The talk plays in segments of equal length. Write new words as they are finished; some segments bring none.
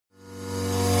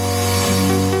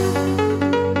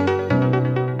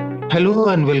Hello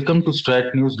and welcome to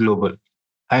Strat News Global.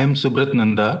 I am Subrat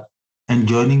Nanda and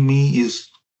joining me is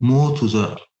Mo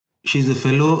Thuza. She's a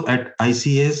fellow at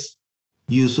ICS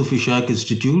Yusuf Ishaq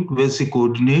Institute where she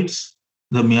coordinates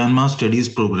the Myanmar Studies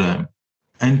program.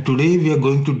 And today we are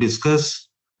going to discuss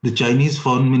the Chinese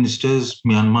Foreign Minister's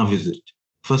Myanmar visit.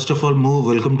 First of all, Mo,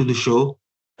 welcome to the show.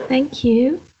 Thank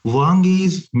you. Wang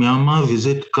Yi's Myanmar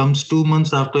visit comes 2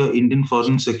 months after Indian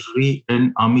Foreign Secretary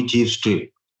and Army Chief's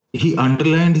trip. He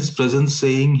underlined his presence,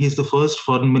 saying he's the first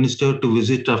foreign minister to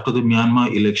visit after the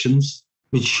Myanmar elections,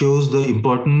 which shows the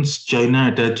importance China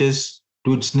attaches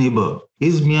to its neighbor.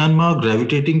 Is Myanmar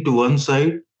gravitating to one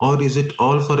side, or is it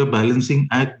all for a balancing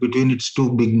act between its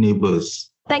two big neighbors?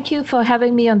 Thank you for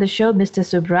having me on the show, Mr.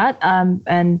 Subrat.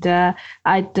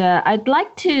 I'd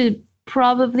like to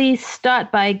probably start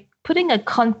by putting a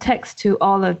context to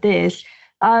all of this.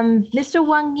 Mr.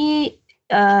 Wang Yi,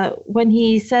 when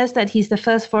he says that he's the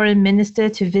first foreign minister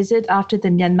to visit after the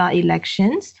Myanmar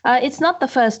elections, it's not the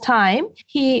first time.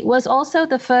 He was also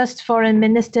the first foreign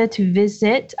minister to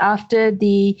visit after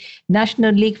the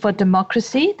National League for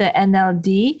Democracy, the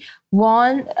NLD,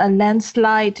 won a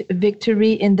landslide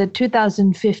victory in the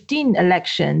 2015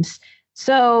 elections.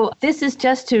 So this is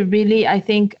just to really, I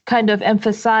think, kind of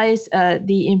emphasize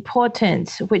the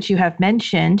importance, which you have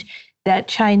mentioned, that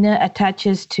China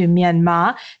attaches to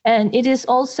Myanmar. And it is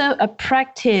also a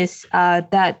practice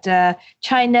that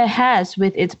China has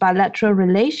with its bilateral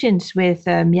relations with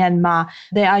Myanmar.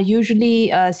 There are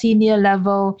usually senior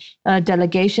level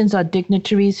delegations or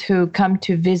dignitaries who come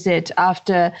to visit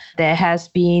after there has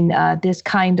been this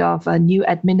kind of new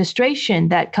administration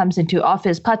that comes into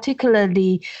office,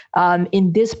 particularly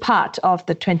in this part of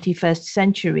the 21st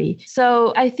century.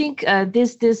 So I think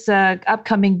this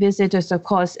upcoming visit is, of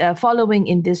course, following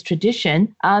in this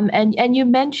tradition. And you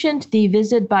mentioned the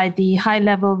visit by the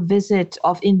high-level visit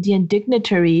of Indian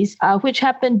dignitaries, which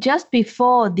happened just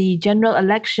before the general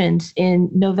elections in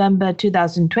November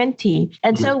 2020.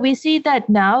 And so we see that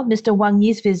now Mr. Wang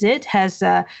Yi's visit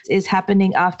is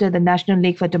happening after the National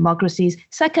League for Democracy's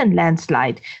second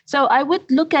landslide. So I would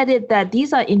look at it that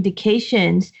these are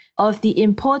indications of the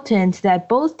importance that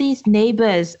both these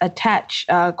neighbors attach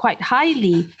quite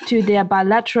highly to their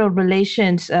bilateral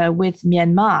relations with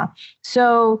Myanmar.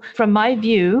 So from my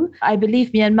view, I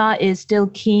believe Myanmar is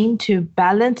still keen to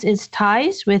balance its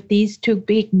ties with these two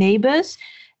big neighbors.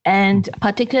 And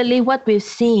particularly what we've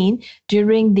seen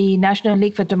during the National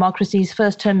League for Democracy's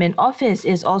first term in office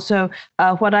is also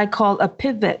what I call a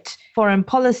pivot foreign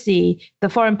policy. The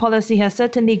foreign policy has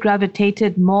certainly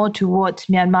gravitated more towards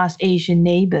Myanmar's Asian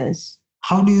neighbors.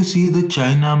 How do you see the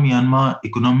China-Myanmar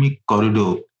economic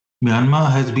corridor?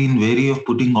 Myanmar has been wary of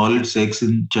putting all its eggs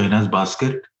in China's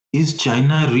basket. Is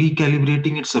China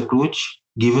recalibrating its approach,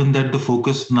 given that the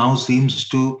focus now seems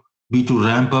to be to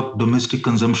ramp up domestic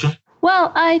consumption?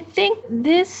 Well, I think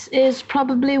this is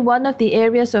probably one of the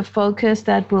areas of focus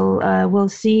that we'll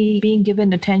see being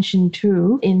given attention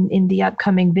to in the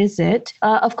upcoming visit.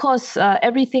 Of course,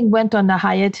 everything went on a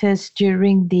hiatus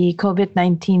during the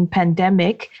COVID-19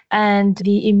 pandemic, and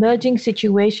the emerging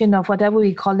situation of whatever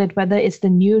we call it, whether it's the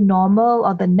new normal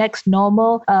or the next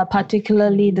normal,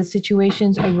 particularly the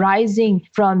situations arising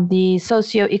from the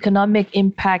socioeconomic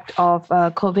impact of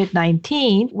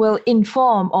COVID-19, will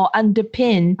inform or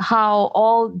underpin how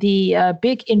all the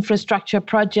big infrastructure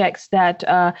projects that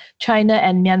China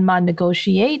and Myanmar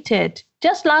negotiated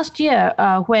just last year,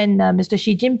 when Mr.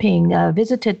 Xi Jinping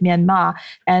visited Myanmar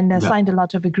and signed a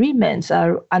lot of agreements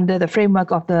under the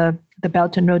framework of the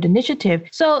Belt and Road Initiative.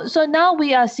 So now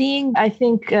we are seeing, I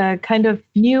think, kind of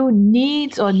new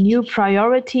needs or new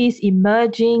priorities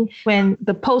emerging when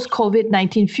the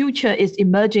post-COVID-19 future is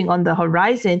emerging on the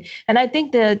horizon. And I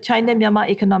think the China-Myanmar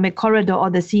Economic Corridor,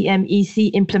 or the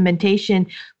CMEC implementation,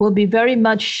 will be very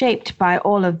much shaped by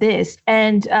all of this.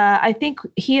 And I think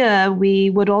here we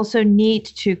would also need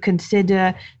to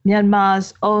consider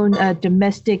Myanmar's own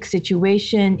domestic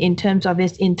situation in terms of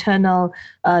its internal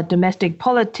domestic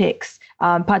politics.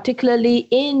 Particularly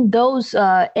in those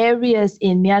areas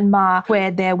in Myanmar where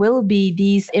there will be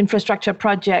these infrastructure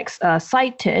projects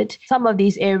sited. Some of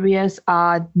these areas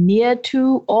are near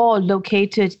to or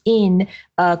located in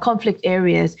conflict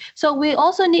areas. So we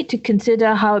also need to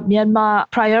consider how Myanmar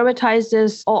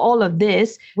prioritizes all of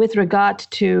this with regard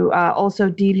to also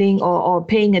dealing or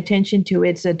paying attention to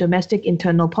its domestic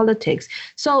internal politics.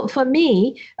 So for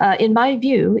me, in my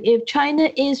view, if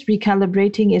China is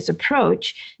recalibrating its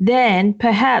approach, then And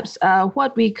perhaps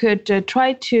what we could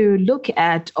try to look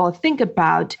at or think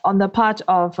about on the part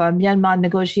of Myanmar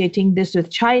negotiating this with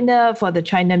China for the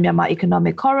China-Myanmar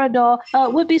Economic Corridor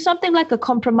would be something like a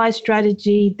compromise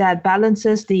strategy that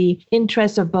balances the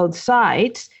interests of both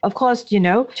sides. Of course,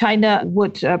 China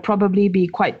would probably be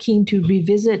quite keen to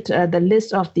revisit the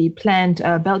list of the planned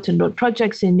Belt and Road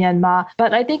projects in Myanmar.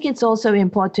 But I think it's also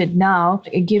important now,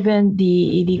 given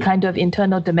the kind of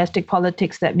internal domestic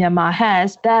politics that Myanmar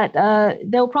has, that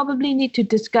they'll probably need to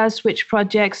discuss which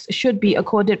projects should be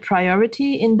accorded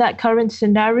priority in that current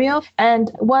scenario.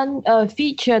 And one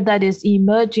feature that is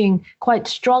emerging quite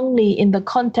strongly in the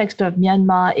context of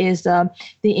Myanmar is the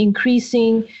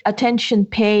increasing attention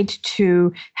paid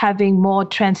to having more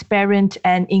transparent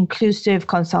and inclusive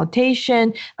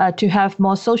consultation, to have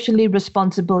more socially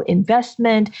responsible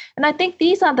investment. And I think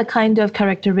these are the kind of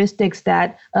characteristics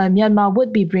that Myanmar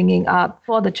would be bringing up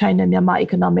for the China-Myanmar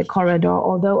Economic Corridor,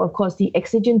 although, of course, the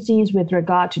exigencies with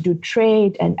regard to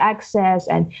trade and access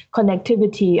and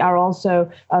connectivity are also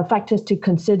factors to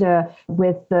consider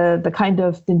with the kind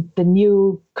of the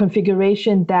new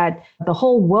configuration that the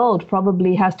whole world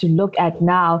probably has to look at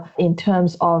now in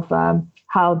terms of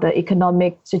how the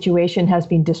economic situation has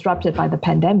been disrupted by the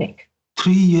pandemic.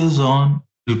 3 years on,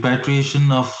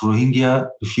 repatriation of Rohingya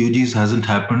refugees hasn't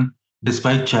happened,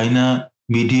 despite China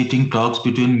mediating talks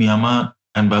between Myanmar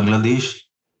and Bangladesh.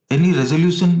 Any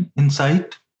resolution in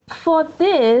sight? For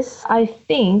this, I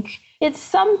think it's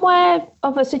somewhere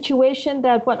of a situation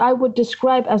that what I would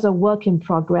describe as a work in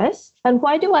progress. And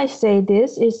why do I say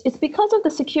this? It's because of the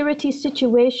security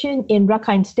situation in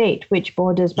Rakhine State, which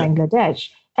borders Bangladesh.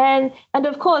 And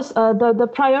of course, the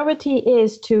priority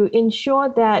is to ensure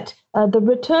that the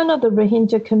return of the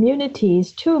Rohingya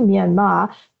communities to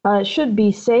Myanmar should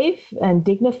be safe and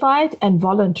dignified and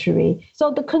voluntary. So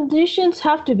the conditions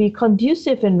have to be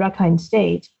conducive in Rakhine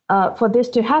State for this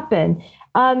to happen.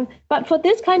 But for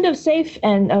this kind of safe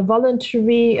and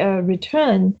voluntary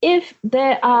return, if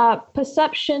there are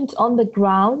perceptions on the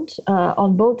ground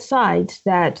on both sides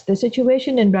that the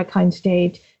situation in Rakhine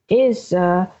State is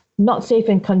not safe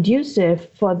and conducive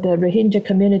for the Rohingya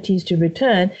communities to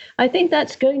return, I think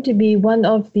that's going to be one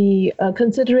of the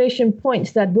consideration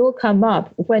points that will come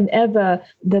up whenever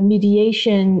the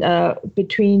mediation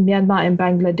between Myanmar and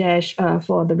Bangladesh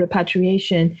for the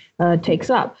repatriation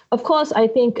takes up. Of course, I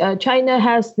think China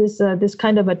has this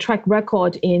kind of a track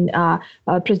record in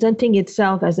presenting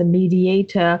itself as a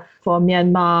mediator for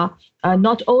Myanmar,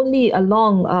 not only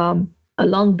along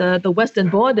the western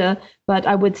border, but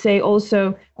I would say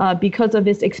also because of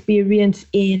its experience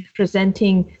in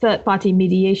presenting third-party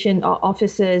mediation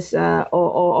officers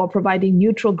or providing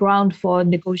neutral ground for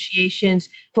negotiations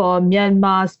for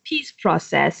Myanmar's peace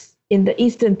process in the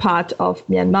eastern part of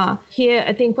Myanmar. Here,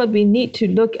 I think what we need to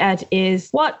look at is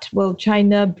what will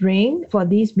China bring for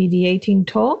these mediating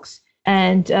talks?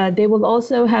 And they will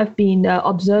also have been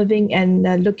observing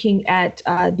and looking at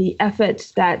the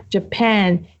efforts that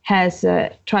Japan has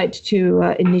tried to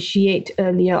initiate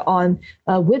earlier on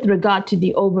with regard to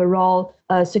the overall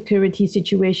security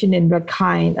situation in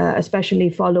Rakhine, especially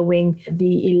following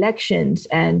the elections.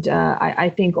 And I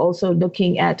think also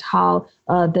looking at how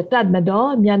the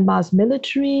Tatmadaw, Myanmar's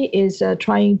military, is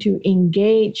trying to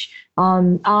engage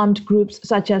armed groups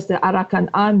such as the Arakan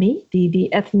Army,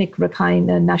 the ethnic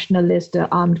Rakhine nationalist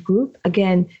armed group,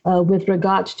 again, with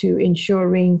regard to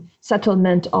ensuring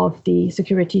settlement of the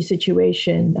security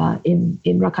situation in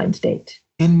Rakhine State.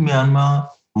 In Myanmar,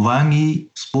 Wang Yi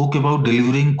spoke about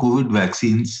delivering COVID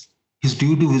vaccines. He's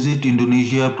due to visit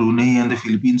Indonesia, Brunei, and the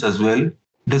Philippines as well.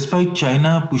 Despite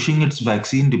China pushing its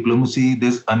vaccine diplomacy,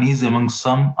 there's unease among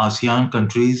some ASEAN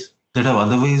countries that have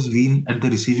otherwise been at the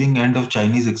receiving end of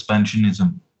Chinese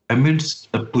expansionism. Amidst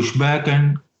a pushback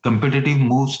and competitive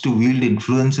moves to wield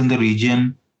influence in the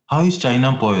region, how is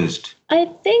China poised? I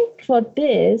think for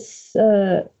this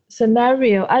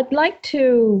scenario, I'd like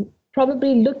to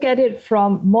probably look at it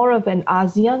from more of an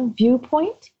ASEAN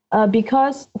viewpoint.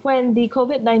 Because when the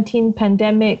COVID-19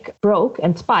 pandemic broke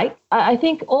and spiked, I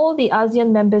think all the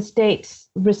ASEAN member states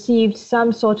received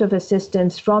some sort of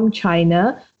assistance from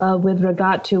China with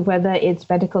regard to whether it's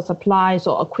medical supplies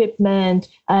or equipment.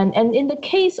 And in the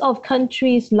case of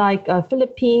countries like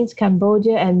Philippines,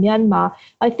 Cambodia, and Myanmar,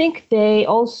 I think they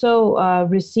also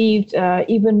received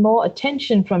even more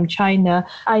attention from China.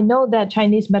 I know that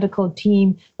Chinese medical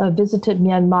team visited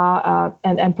Myanmar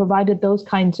and provided those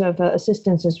kinds of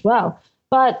assistance as well.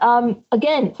 But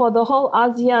again, for the whole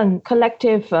ASEAN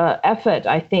collective effort,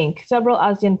 I think several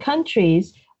ASEAN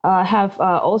countries have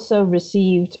also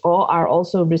received or are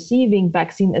also receiving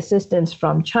vaccine assistance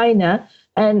from China.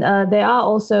 And there are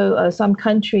also some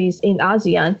countries in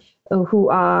ASEAN who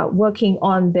are working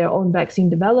on their own vaccine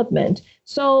development.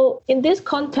 So in this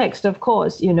context, of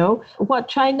course, what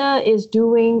China is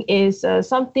doing is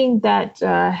something that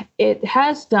it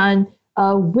has done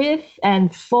with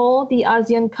and for the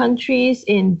ASEAN countries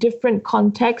in different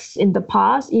contexts in the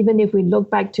past, even if we look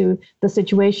back to the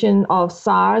situation of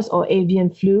SARS or avian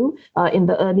flu in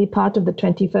the early part of the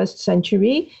 21st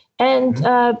century. And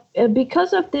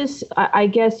because of this, I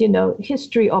guess,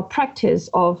 history or practice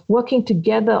of working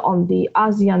together on the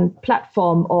ASEAN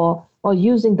platform or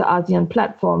using the ASEAN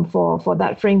platform for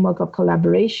that framework of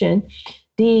collaboration,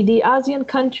 the ASEAN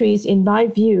countries, in my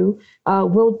view,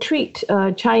 will treat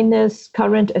China's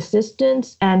current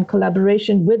assistance and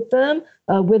collaboration with them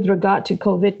with regard to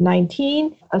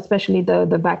COVID-19, especially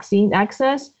the vaccine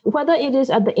access, whether it is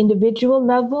at the individual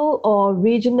level or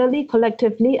regionally,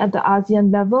 collectively at the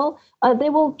ASEAN level,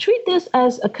 they will treat this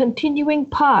as a continuing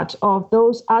part of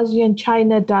those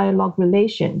ASEAN-China dialogue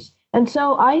relations. And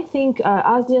so I think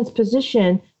ASEAN's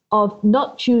position of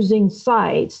not choosing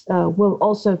sides will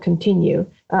also continue.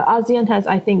 ASEAN has,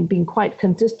 I think, been quite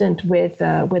consistent with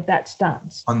that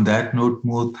stance. On that note,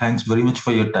 Mo, thanks very much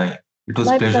for your time. It was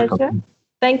My a pleasure.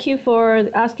 Thank you for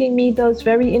asking me those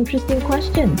very interesting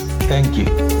questions. Thank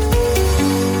you.